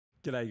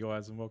G'day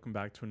guys and welcome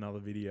back to another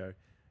video.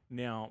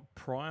 Now,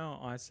 prior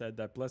I said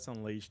that Bless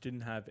Unleashed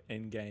didn't have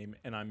endgame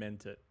and I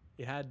meant it.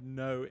 It had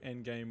no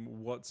endgame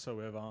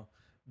whatsoever.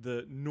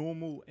 The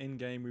normal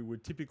endgame we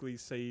would typically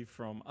see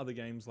from other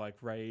games like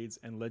Raids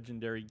and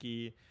Legendary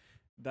Gear,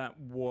 that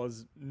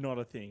was not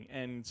a thing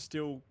and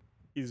still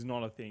is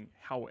not a thing.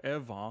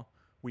 However,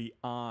 we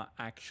are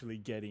actually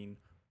getting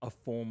a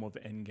form of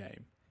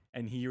endgame,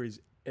 and here is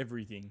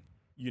everything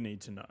you need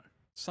to know.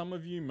 Some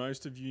of you,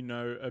 most of you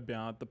know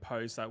about the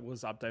post that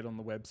was updated on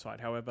the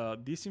website. However,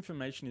 this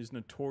information is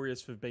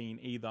notorious for being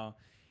either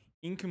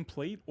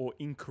incomplete or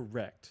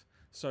incorrect.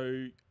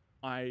 So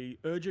I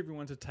urge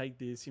everyone to take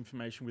this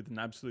information with an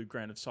absolute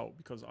grain of salt,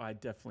 because I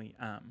definitely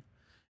am.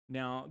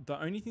 Now,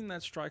 the only thing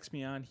that strikes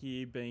me out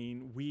here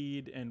being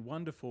weird and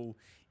wonderful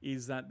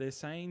is that they're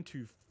saying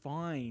to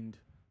find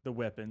the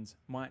weapons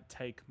might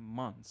take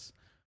months.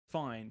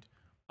 Find.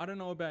 I don't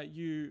know about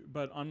you,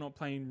 but I'm not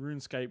playing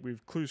RuneScape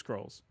with clue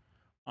scrolls.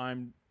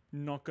 I'm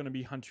not going to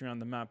be hunting around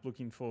the map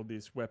looking for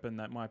this weapon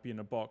that might be in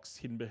a box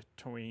hidden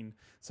between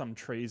some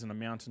trees and a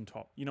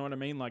mountaintop. You know what I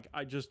mean? Like,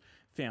 I just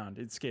found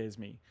it scares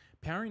me.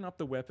 Powering up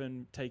the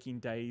weapon, taking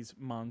days,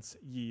 months,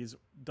 years,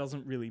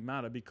 doesn't really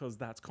matter, because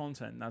that's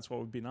content. That's what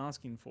we've been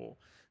asking for.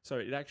 So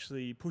it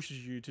actually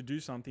pushes you to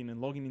do something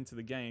and logging into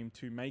the game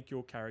to make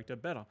your character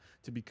better,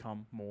 to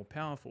become more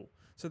powerful.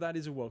 So that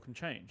is a welcome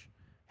change.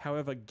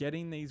 However,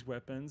 getting these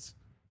weapons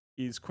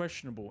is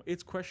questionable.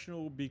 It's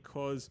questionable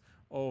because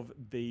of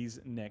these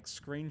next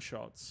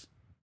screenshots.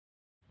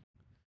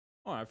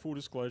 Alright, full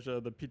disclosure,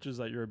 the pictures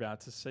that you're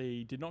about to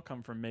see did not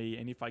come from me,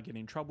 and if I get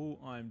in trouble,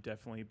 I'm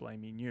definitely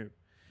blaming you.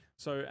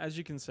 So as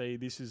you can see,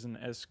 this is an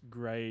S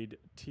grade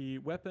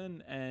tier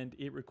weapon, and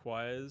it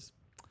requires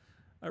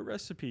a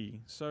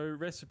recipe. So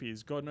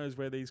recipes, God knows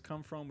where these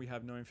come from, we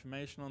have no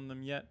information on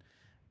them yet.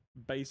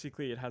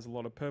 Basically, it has a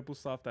lot of purple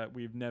stuff that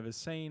we've never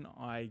seen.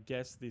 I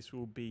guess this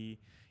will be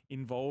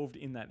involved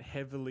in that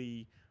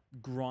heavily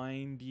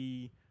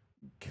grindy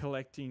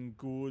collecting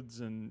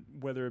goods, and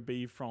whether it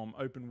be from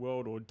open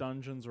world or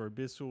dungeons or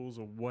abyssals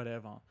or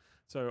whatever.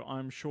 So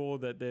I'm sure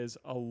that there's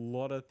a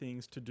lot of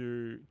things to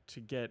do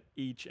to get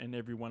each and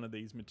every one of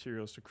these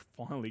materials to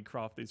finally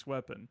craft this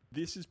weapon.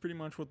 This is pretty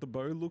much what the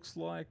bow looks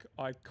like.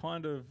 I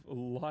kind of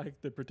like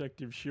the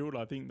protective shield.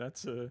 I think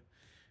that's a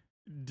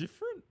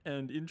different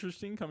and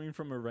interesting coming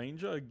from a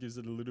ranger. It gives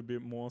it a little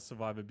bit more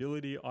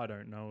survivability. I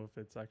don't know if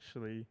it's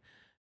actually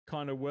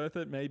kind of worth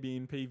it. Maybe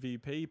in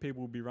PvP people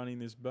will be running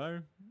this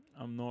bow.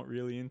 I'm not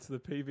really into the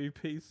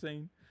PvP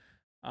scene.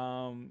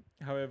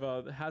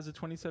 However, it has a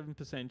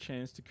 27%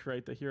 chance to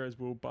create the hero's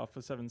will buff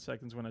for 7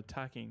 seconds when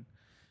attacking.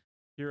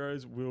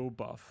 Hero's will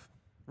buff.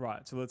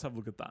 Right, so let's have a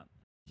look at that.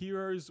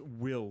 Hero's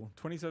will,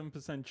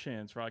 27%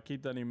 chance, right?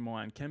 Keep that in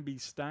mind. Can be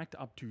stacked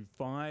up to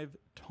 5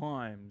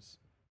 times.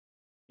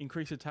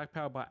 Increase attack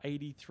power by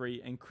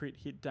 83 and crit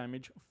hit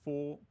damage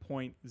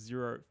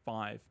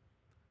 4.05.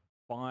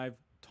 5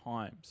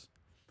 times.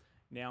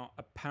 Now,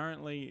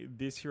 apparently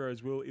this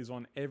hero's will is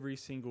on every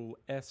single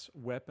S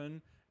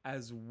weapon,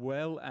 as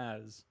well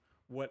as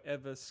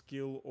whatever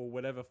skill or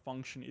whatever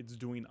function it's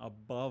doing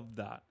above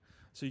that.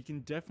 So you can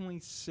definitely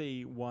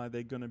see why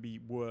they're going to be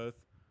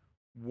worth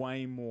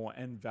way more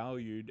and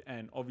valued,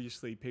 and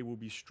obviously people will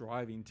be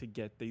striving to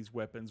get these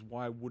weapons.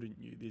 Why wouldn't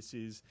you? This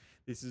is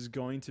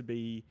going to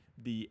be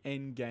the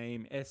end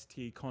game S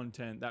tier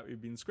content that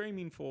we've been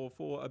screaming for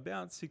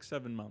about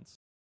 6-7 months.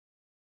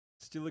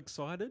 Still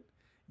excited?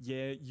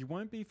 Yeah, you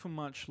won't be for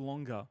much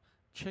longer.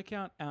 Check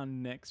out our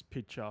next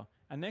picture.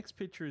 Our next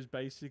picture is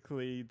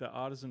basically the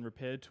artisan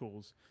repair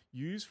tools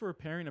used for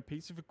repairing a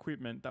piece of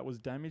equipment that was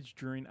damaged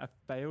during a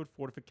failed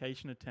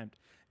fortification attempt.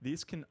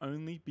 This can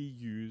only be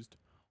used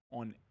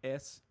on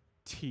S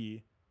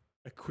tier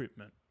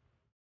equipment.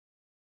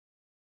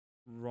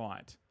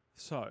 Right,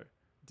 so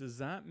does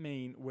that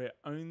mean we're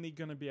only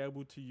going to be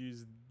able to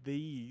use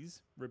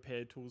these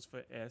repair tools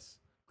for S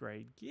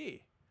grade gear?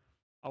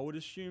 I would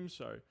assume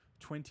so.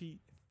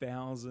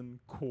 20,000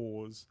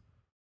 cores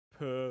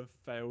per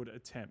failed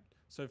attempt.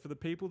 So for the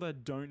people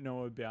that don't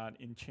know about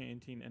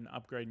enchanting and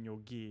upgrading your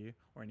gear,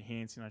 or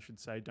enhancing I should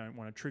say, don't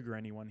want to trigger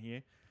anyone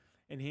here,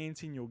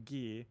 enhancing your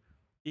gear,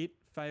 it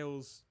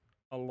fails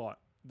a lot.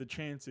 The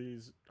chance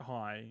is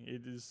high,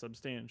 it is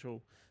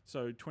substantial.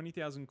 So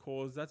 20,000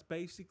 cores, that's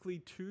basically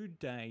 2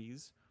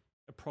 days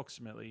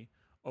approximately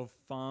of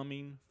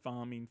farming.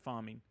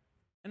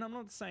 And I'm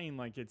not saying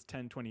like it's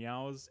 10-20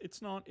 hours,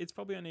 it's not, it's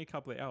probably only a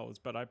couple of hours,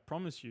 but I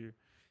promise you,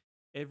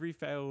 every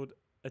failed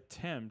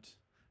attempt,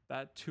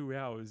 that 2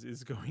 hours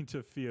is going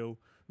to feel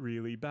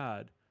really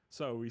bad.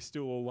 So are we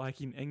still all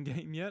liking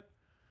endgame yet?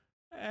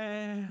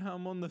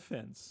 I'm on the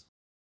fence.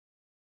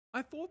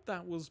 I thought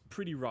that was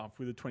pretty rough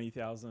with the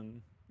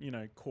 20,000,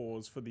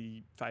 cores for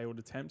the failed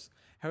attempts.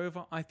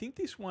 However, I think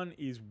this one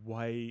is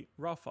way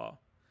rougher.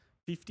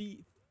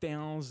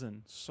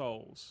 50,000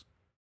 souls.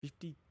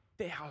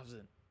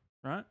 50,000,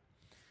 right?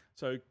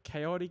 So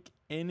chaotic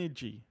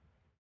energy.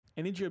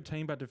 Energy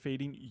obtained by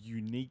defeating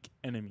unique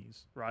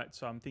enemies, right?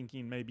 So I'm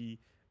thinking maybe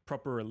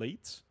proper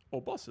elites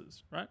or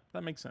bosses, right?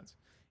 That makes sense.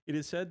 It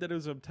is said that it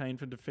was obtained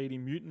from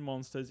defeating mutant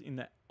monsters in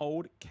the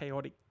old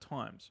chaotic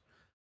times.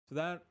 So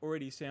that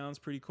already sounds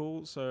pretty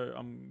cool, so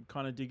I'm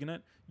kind of digging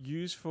it.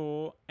 Used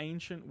for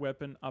ancient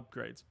weapon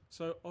upgrades.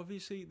 So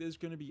obviously there's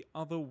going to be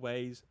other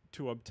ways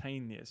to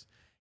obtain this.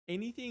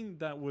 Anything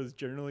that was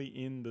generally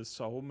in the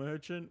Soul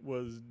Merchant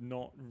was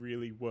not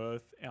really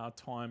worth our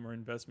time or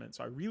investment.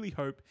 So I really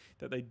hope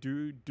that they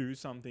do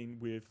something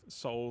with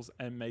souls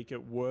and make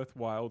it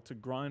worthwhile to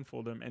grind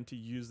for them and to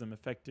use them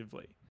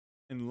effectively.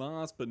 And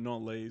last but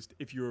not least,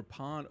 if you're a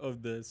part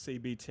of the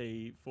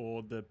CBT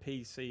for the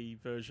PC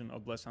version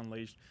of Bless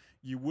Unleashed,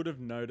 you would have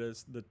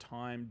noticed the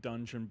time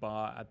dungeon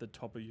bar at the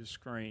top of your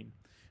screen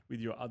with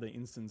your other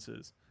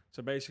instances.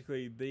 So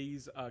basically,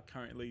 these are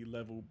currently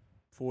level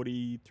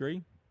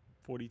 43.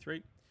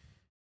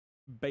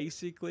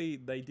 Basically,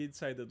 they did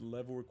say that the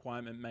level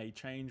requirement may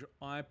change.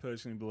 I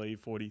personally believe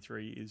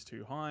 43 is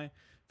too high.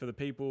 For the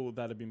people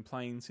that have been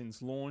playing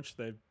since launch,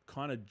 they're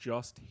kind of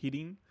just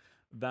hitting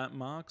that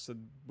mark. So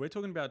we're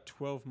talking about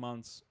 12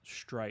 months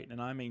straight, and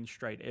I mean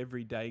straight,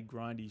 every day,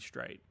 grindy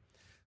straight.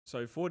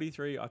 So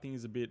 43 I think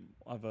is a bit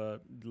of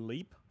a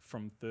leap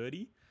from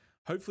 30.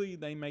 Hopefully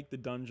they make the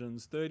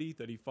dungeons 30,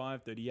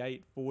 35,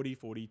 38, 40,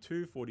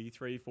 42,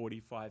 43,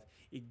 45.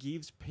 It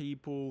gives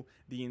people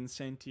the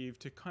incentive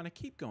to kind of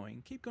keep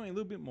going a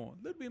little bit more.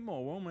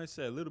 We're almost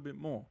there, a little bit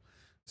more.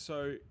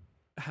 So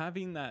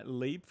having that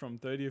leap from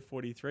 30 to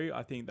 43,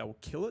 I think that will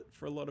kill it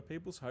for a lot of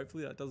people. So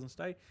hopefully that doesn't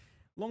stay.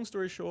 Long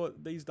story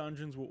short, these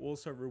dungeons will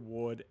also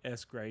reward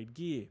S-grade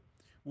gear.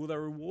 Will they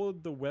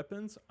reward the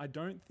weapons? I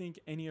don't think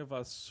any of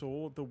us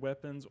saw the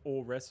weapons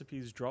or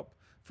recipes drop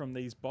from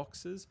these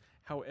boxes.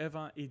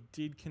 However, it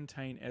did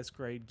contain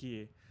S-grade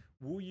gear.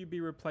 Will you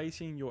be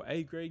replacing your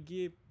A-grade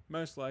gear?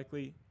 Most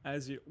likely,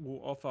 as it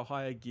will offer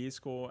higher gear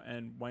score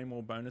and way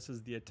more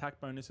bonuses. The attack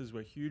bonuses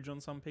were huge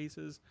on some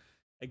pieces.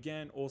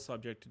 Again, all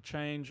subject to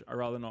change. I'd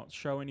rather not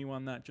show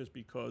anyone that just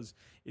because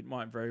it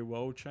might very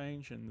well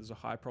change and there's a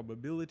high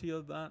probability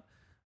of that.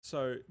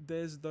 So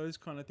there's those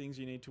kind of things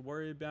you need to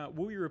worry about.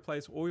 Will you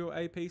replace all your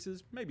A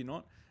pieces? Maybe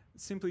not.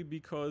 Simply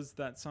because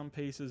that some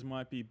pieces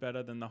might be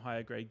better than the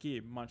higher grade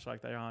gear, much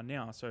like they are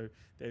now. So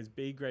there's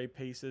B grade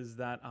pieces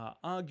that are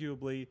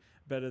arguably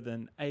better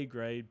than A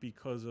grade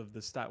because of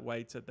the stat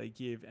weights that they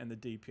give and the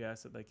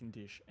DPS that they can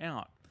dish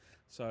out.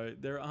 So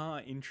there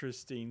are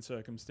interesting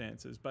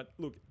circumstances. But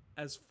look,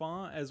 as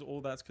far as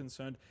all that's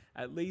concerned,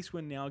 at least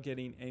we're now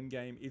getting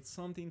endgame. It's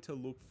something to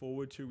look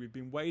forward to. We've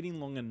been waiting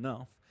long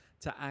enough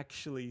to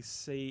actually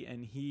see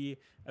and hear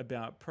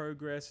about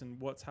progress and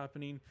what's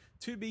happening.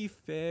 To be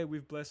fair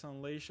with Bless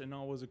Unleashed, and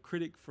I was a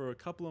critic for a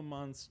couple of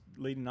months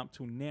leading up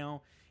till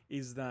now,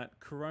 is that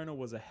Corona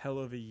was a hell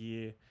of a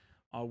year.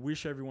 I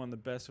wish everyone the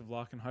best of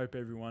luck and hope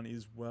everyone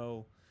is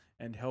well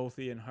and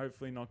healthy and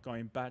hopefully not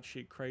going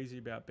batshit crazy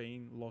about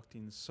being locked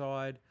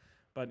inside.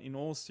 But in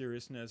all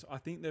seriousness, I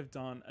think they've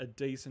done a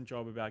decent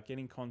job about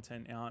getting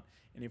content out.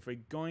 And if we're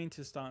going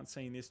to start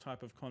seeing this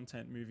type of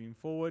content moving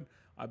forward,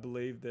 I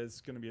believe there's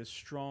going to be a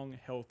strong,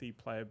 healthy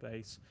player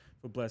base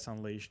for Bless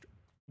Unleashed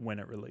when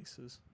it releases.